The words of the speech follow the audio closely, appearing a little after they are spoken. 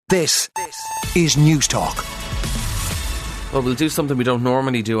This is News Talk. Well, we'll do something we don't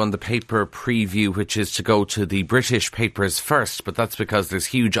normally do on the paper preview, which is to go to the British papers first, but that's because there's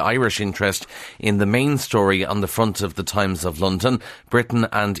huge Irish interest in the main story on the front of the Times of London. Britain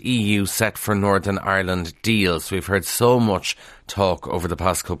and EU set for Northern Ireland deals. We've heard so much talk over the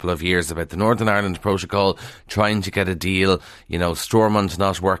past couple of years about the Northern Ireland Protocol, trying to get a deal, Stormont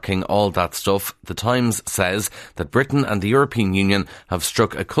not working, all that stuff. The Times says that Britain and the European Union have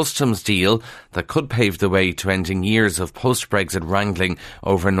struck a customs deal that could pave the way to ending years of post-Brexit wrangling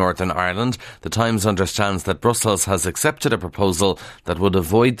over Northern Ireland. The Times understands that Brussels has accepted a proposal that would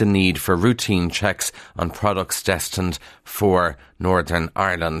avoid the need for routine checks on products destined for Northern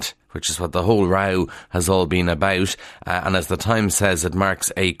Ireland, which is what the whole row has all been about. And as the Times says, it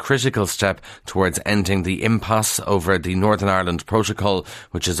marks a critical step towards ending the impasse over the Northern Ireland Protocol,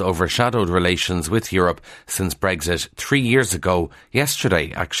 which has overshadowed relations with Europe since Brexit 3 years ago.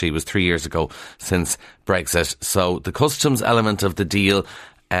 Yesterday, actually, was 3 years ago since Brexit. So the customs element of the deal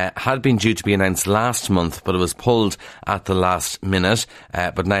had been due to be announced last month, but it was pulled at the last minute.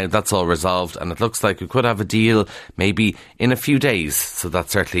 But now that's all resolved, and it looks like we could have a deal maybe in a few days. So that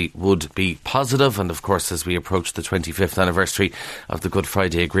certainly would be positive. And of course, as we approach the 25th anniversary of the Good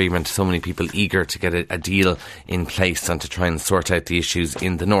Friday Agreement, so many people eager to get a deal in place and to try and sort out the issues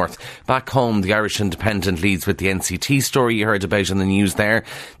in the north. Back home, the Irish Independent leads with the NCT story you heard about in the news there.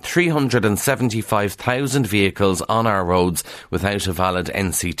 375,000 vehicles on our roads without a valid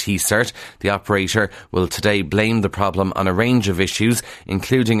NCT cert. The operator will today blame the problem on a range of issues,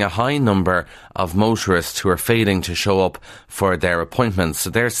 including a high number of motorists who are failing to show up for their appointments.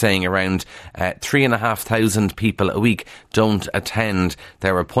 So they're saying around 3,500 people a week don't attend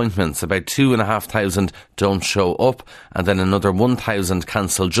their appointments. About 2,500 don't show up, and then another 1,000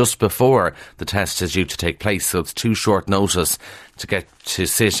 cancel just before the test is due to take place. So it's too short notice to get to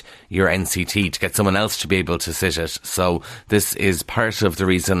sit your NCT, to get someone else to be able to sit it. So this is part of the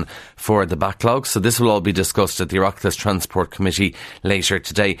reason for the backlog. So this will all be discussed at the Oireachtas Transport Committee later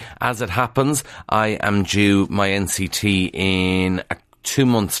today. As it happens, I am due my NCT in 2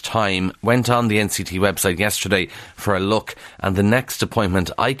 months' time. Went on the NCT website yesterday for a look, and the next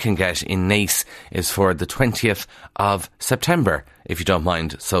appointment I can get in Naas is for the 20th of September, if you don't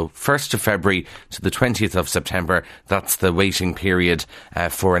mind. So 1st of February to the 20th of September, that's the waiting period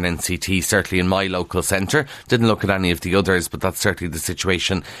for an NCT, certainly in my local centre. Didn't look at any of the others, but that's certainly the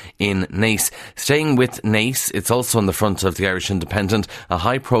situation in Naas. Staying with Naas, it's also on the front of the Irish Independent. A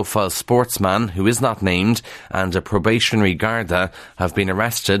high-profile sportsman who is not named and a probationary Garda have been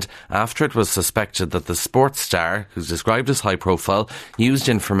arrested after it was suspected that the sports star, who's described as high-profile, used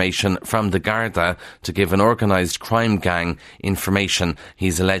information from the Garda to give an organised crime gang information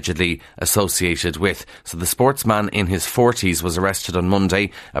he's allegedly associated with. So the sportsman in his 40s was arrested on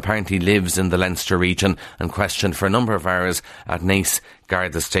Monday, apparently lives in the Leinster region, and questioned for a number of hours at Naas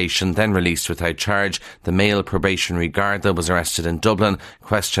Garda station, then released without charge. The male probationary Garda was arrested in Dublin,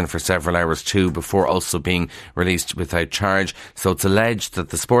 questioned for several hours too, before also being released without charge. So it's alleged that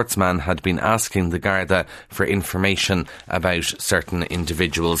the sportsman had been asking the Garda for information about certain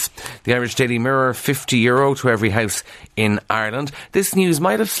individuals. The Irish Daily Mirror, €50 to every house in Ireland. This news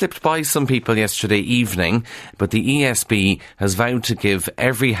might have slipped by some people yesterday evening, but the ESB has vowed to give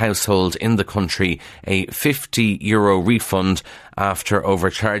every household in the country a €50 refund after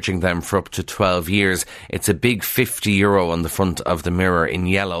overcharging them for up to 12 years. It's a big €50 on the front of the Mirror in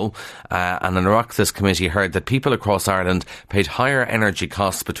yellow. And an Oireachtas committee heard that people across Ireland paid higher energy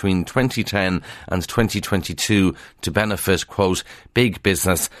costs between 2010 and 2022 to benefit, quote, big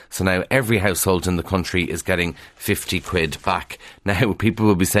business. So now every household in the country is getting 50 quid back. Now, people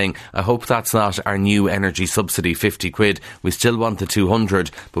will be saying, I hope that's not our new energy subsidy, 50 quid. We still want the 200,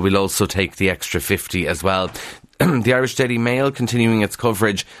 but we'll also take the extra 50 as well. The Irish Daily Mail continuing its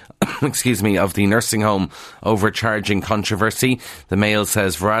coverage of the nursing home overcharging controversy. The Mail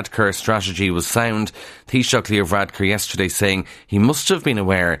says Varadkar's strategy was sound. Taoiseach Leo Varadkar yesterday saying he must have been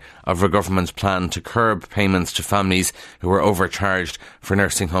aware of a government plan to curb payments to families who were overcharged for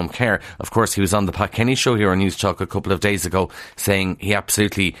nursing home care. Of course, he was on the Pat Kenny show here on News Talk a couple of days ago saying he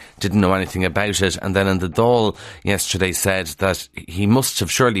absolutely didn't know anything about it, and then in the Dáil yesterday said that he must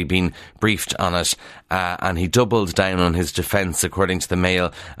have surely been briefed on it, and he doubled down on his defence, according to the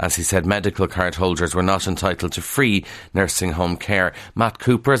Mail, as he said medical card holders were not entitled to free nursing home care. Matt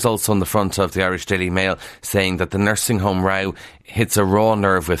Cooper is also on the front of the Irish Daily Mail saying that the nursing home row hits a raw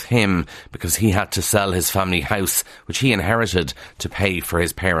nerve with him because he had to sell his family house, which he inherited, to pay for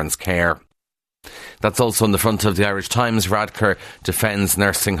his parents' care. That's also on the front of the Irish Times. Radker defends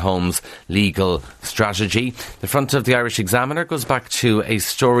nursing homes' legal strategy. The front of the Irish Examiner goes back to a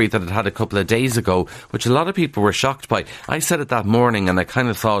story that it had a couple of days ago, which a lot of people were shocked by. I said it that morning and I kind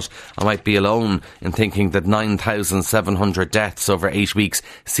of thought I might be alone in thinking that 9,700 deaths over 8 weeks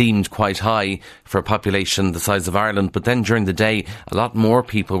seemed quite high for a population the size of Ireland. But then during the day, a lot more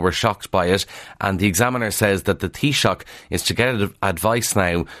people were shocked by it. And the Examiner says that the Taoiseach is to get advice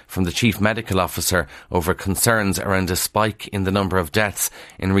now from the Chief Medical Officer over concerns around a spike in the number of deaths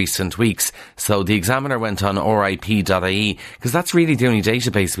in recent weeks. So the Examiner went on RIP.ie, because that's really the only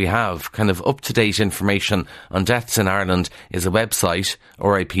database we have. Kind of up-to-date information on deaths in Ireland is a website,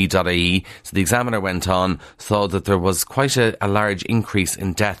 RIP.ie. So the Examiner went on, saw that there was quite a large increase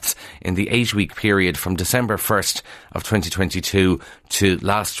in deaths in the 8-week period from December 1st of 2022 to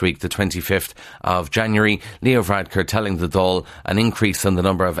last week, the 25th of January. Leo Varadkar telling the Dáil an increase in the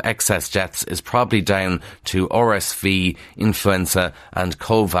number of excess deaths is probably down to RSV, influenza and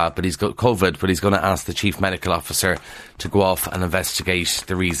COVID, but he's going to ask the Chief Medical Officer to go off and investigate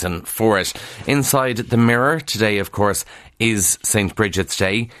the reason for it. Inside the Mirror today, of course, is St. Bridget's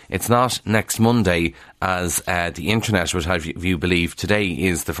Day. It's not next Monday, as the internet would have you believe. Today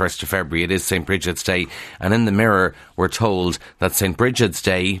is the 1st of February. It is St. Bridget's Day. And in the Mirror, we're told that St. Bridget's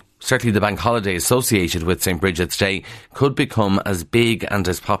Day, certainly the bank holiday associated with St. Bridget's Day, could become as big and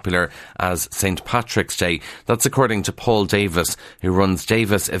as popular as St. Patrick's Day. That's according to Paul Davis, who runs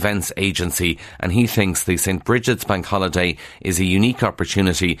Davis Events Agency, and he thinks the St. Bridget's bank holiday is a unique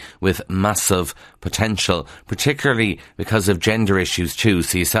opportunity with massive potential, particularly because of gender issues too.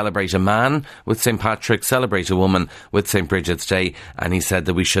 So you celebrate a man with St. Patrick, celebrate a woman with St. Bridget's Day, and he said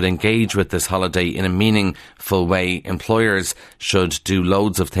that we should engage with this holiday in a meaningful way. Employers should do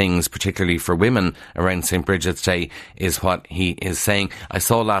loads of things, particularly for women, around St. Bridget's Day, is what he is saying. I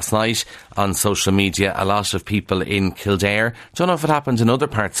saw last night on social media a lot of people in Kildare. Don't know if it happened in other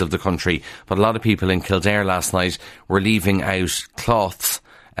parts of the country, but a lot of people in Kildare last night were leaving out cloths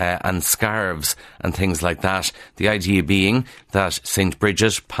and scarves and things like that. The idea being that St.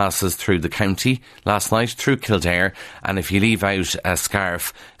 Bridget passes through the county last night, through Kildare, and if you leave out a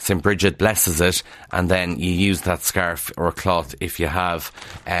scarf, St. Bridget blesses it, and then you use that scarf or cloth if you have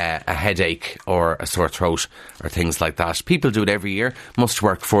a headache or a sore throat or things like that. People do it every year. Must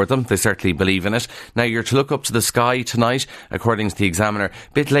work for them. They certainly believe in it. Now, you're to look up to the sky tonight, according to the Examiner.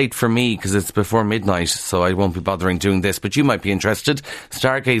 Bit late for me because it's before midnight, so I won't be bothering doing this, but you might be interested.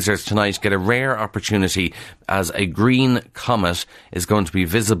 Stargazers tonight get a rare opportunity as a green comet is going to be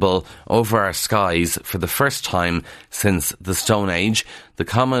visible over our skies for the first time since the Stone Age. The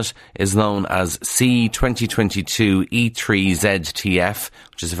comet is known as C2022 E3ZTF,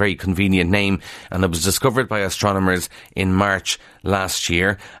 which is a very convenient name, and it was discovered by astronomers in March last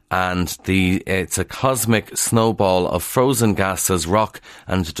year. And it's a cosmic snowball of frozen gases, rock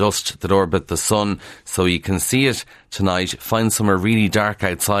and dust that orbit the sun. So you can see it tonight. Find somewhere really dark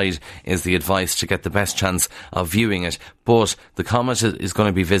outside is the advice to get the best chance of viewing it. But the comet is going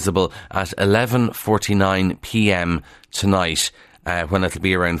to be visible at 11:49 p.m. tonight. When it'll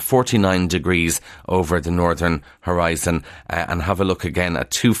be around 49 degrees over the northern horizon, and have a look again at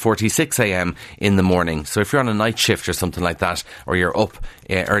 2:46 a.m. in the morning. So if you're on a night shift or something like that, or you're up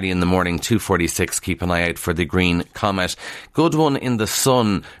early in the morning, 2:46, keep an eye out for the green comet. Good one in the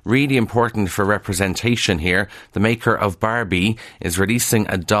sun, really important for representation here. The maker of Barbie is releasing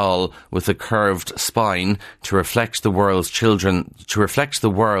a doll with a curved spine to reflect the world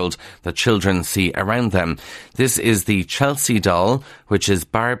that children see around them. This is the Chelsea doll, which is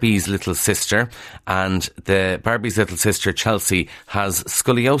Barbie's little sister, and the Barbie's little sister Chelsea has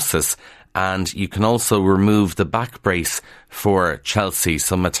scoliosis, and you can also remove the back brace for Chelsea.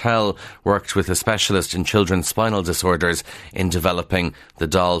 So Mattel worked with a specialist in children's spinal disorders in developing the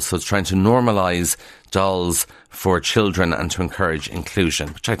doll. So it's trying to normalise dolls for children and to encourage inclusion,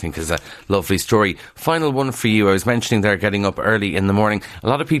 which I think is a lovely story. Final one for you. I was mentioning there getting up early in the morning. A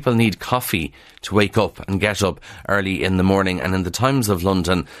lot of people need coffee to wake up and get up early in the morning. And in the Times of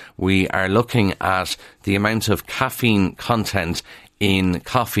London, we are looking at the amount of caffeine content in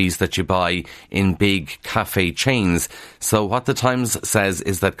coffees that you buy in big cafe chains. So what the Times says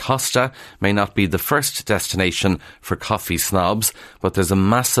is that Costa may not be the first destination for coffee snobs, but there's a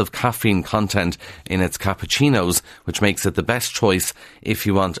massive caffeine content in its cappuccinos, which makes it the best choice if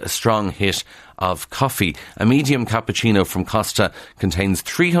you want a strong hit of coffee. A medium cappuccino from Costa contains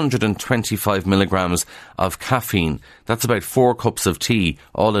 325 milligrams of caffeine. That's about 4 cups of tea,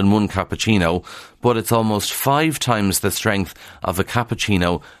 all in one cappuccino, but it's almost 5 times the strength of a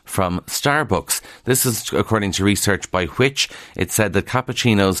cappuccino from Starbucks. This is according to research by Which. It said that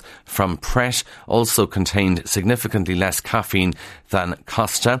cappuccinos from Pret also contained significantly less caffeine than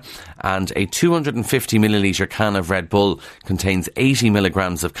Costa, and a 250 millilitre can of Red Bull contains 80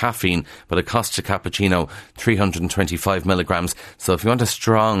 milligrams of caffeine, but a Costa cappuccino 325 milligrams. So if you want a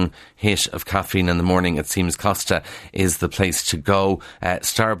strong hit of caffeine in the morning, it seems Costa is the place to go.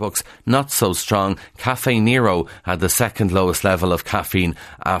 Starbucks, not so strong. Caffè Nero had the second lowest level of caffeine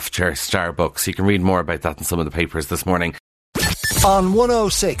after Starbucks. You can read more about that in some of the papers this morning. On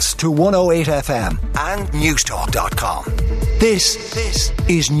 106 to 108 FM and newstalk.com. This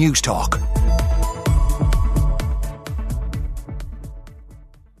is Newstalk.